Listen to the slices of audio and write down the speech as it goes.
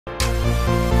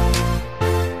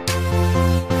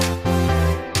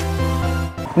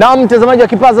Na mtazamaji wa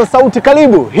Kipaza Sauti,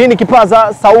 karibu. Hii ni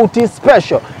Kipaza Sauti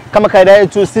Special. Kama kaida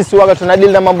yetu sisi waga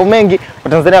tunadili na mambo mengi.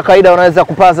 Watanzania kawaida wanaweza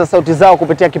kupaza sauti zao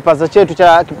kupitia kipaza chetu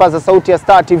cha Kipaza Sauti ya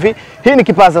Star TV. Hii ni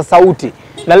Kipaza Sauti.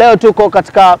 Na leo tuko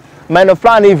katika maeneo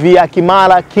fulani hivi ya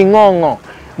Kimara, Kingongo.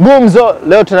 Gumzo,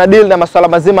 leo tunadili na masuala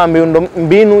mazima ya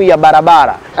miundombinu ya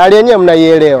barabara. Hali yenyewe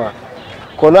mnaielewa.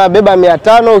 Kuna beba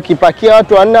 500 ukipakia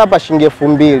watu 4 hapa shilingi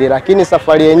 2000, lakini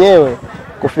safari yenyewe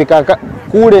kufika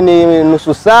kule ni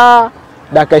nusu saa,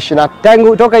 dakika 20.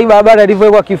 Tangu toka hii barabara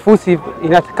ilivyowekwa kifusi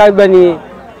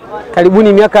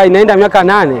karibuni miaka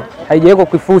 8 haijawekwa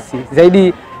kifusi,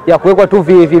 zaidi ya kuwekwa tu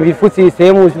vifusi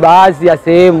sehemu baadhi ya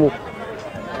sehemu.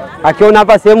 Akiona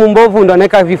hapa sehemu mbovu ndo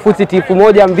anaweka vifusi tipu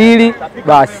 1 2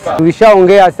 basi.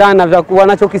 Tulishaongea sana vya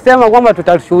wanachokisema kwamba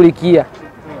tutashughulikia.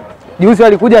 Juzi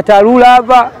walikuja TARURA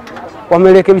hapa,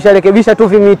 wamerekebisha tu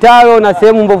vimitaro na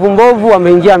sehemu mbovu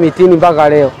wameingia mitini mpaka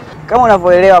leo. Kama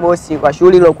unavyoelewa bosi, kwa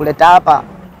shughuli ile kuleta hapa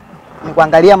ni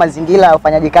kuangalia mazingira ya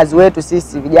ufanyaji kazi wetu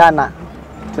sisi vijana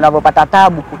tunapopata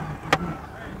tabu.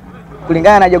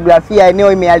 Kulingana na jiografia,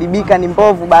 eneo imeharibika, ni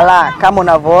mbovu balaa. Kama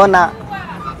unavyoona,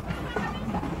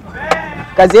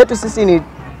 kazi yetu sisi ni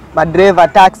madereva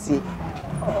taxi,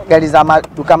 gari za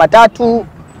maduka matatu,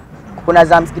 kuna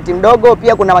za msikiti mdogo,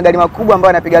 pia kuna magari makubwa ambayo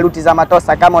yanapiga ruti za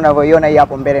matosa kama unavyoiona hii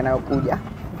hapo mbele inayokuja.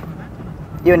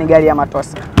 Hiyo ni gari ya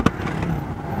matosa.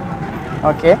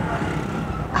 Okay.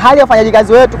 Hali ya ufanyaji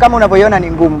kazi wetu kama unavyoiona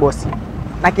ni ngumu bosi.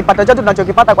 Na kipato chetu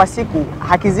tunachokipata kwa siku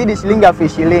hakizidi shilingi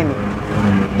 20,000.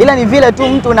 Ila ni vile tu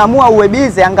mtu unaamua uwe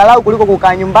bize angalau kuliko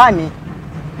kukaa nyumbani.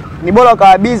 Ni bora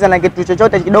ukawa bize na kitu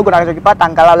chochote kidogo unachokipata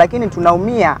angalau, lakini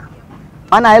tunaumia.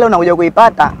 Maana hilo unakuja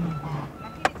kuipata,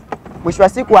 mwisho wa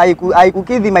siku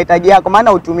haikukidhi mahitaji yako,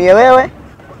 maana utumie wewe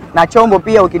na chombo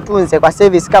pia ukitunze kwa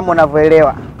service kama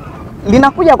unavyoelewa.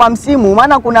 Linakuja kwa msimu,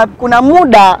 maana kuna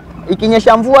muda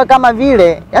ikinyesha mvua kama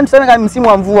vile, yani tuseme kama msimu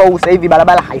wa mvua huu sasa hivi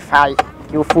barabara haifai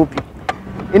kiufupi.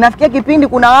 Inafikia kipindi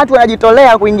kuna watu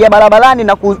wanajitolea kuingia barabarani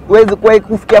na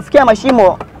kufikia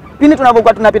mashimo. Pindi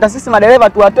tunapokuwa tunapita sisi madereva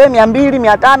tuwatoe 200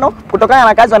 500 kutokana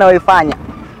na kazi wanayoifanya.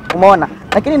 Umeona?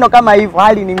 Lakini ndo kama hivyo,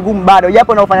 hali ni ngumu bado.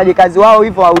 Japo na ufanyaji kazi wao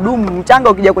hivyo wahudumu, mchanga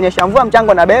ukija kunyesha mvua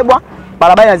mchanga unabebwa,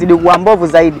 barabara inazidi kuwa mbovu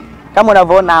zaidi. Kama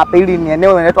unavyoona hapa, hili ni eneo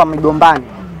linaloitwa Miundombinu.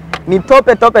 Ni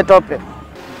tope.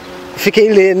 Fike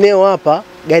ile eneo hapa,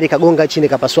 gari kagonga chini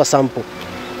kapasua sample.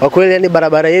 Kwa kweli yani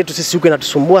barabara yetu sisi huko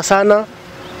inatusumbua sana.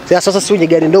 Sasa sisi wenye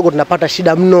gari ndogo tunapata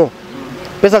shida mno.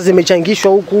 Pesa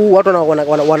zimechangishwa huku, watu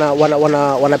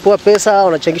wanapewa pesa,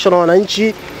 wanachangishwa na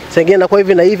wananchi. Sengine na kwa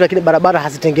hivi na hivi, lakini barabara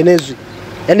hazitengenezwi.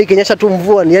 Yani ikinyesha tu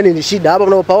mvua ni shida. Hapa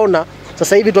mnapopaona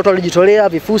sasa hivi watu walijitolea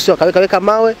vifusi wakaweka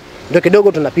mawe ndio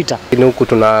kidogo tunapita. Huku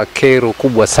tuna kero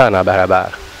kubwa sana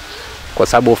barabara. Kwa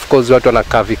sababu of course watu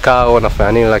wanakaa vikao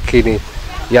wanafanya nini, lakini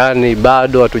yani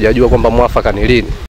bado hatujajua kwamba mwafaka ni lini.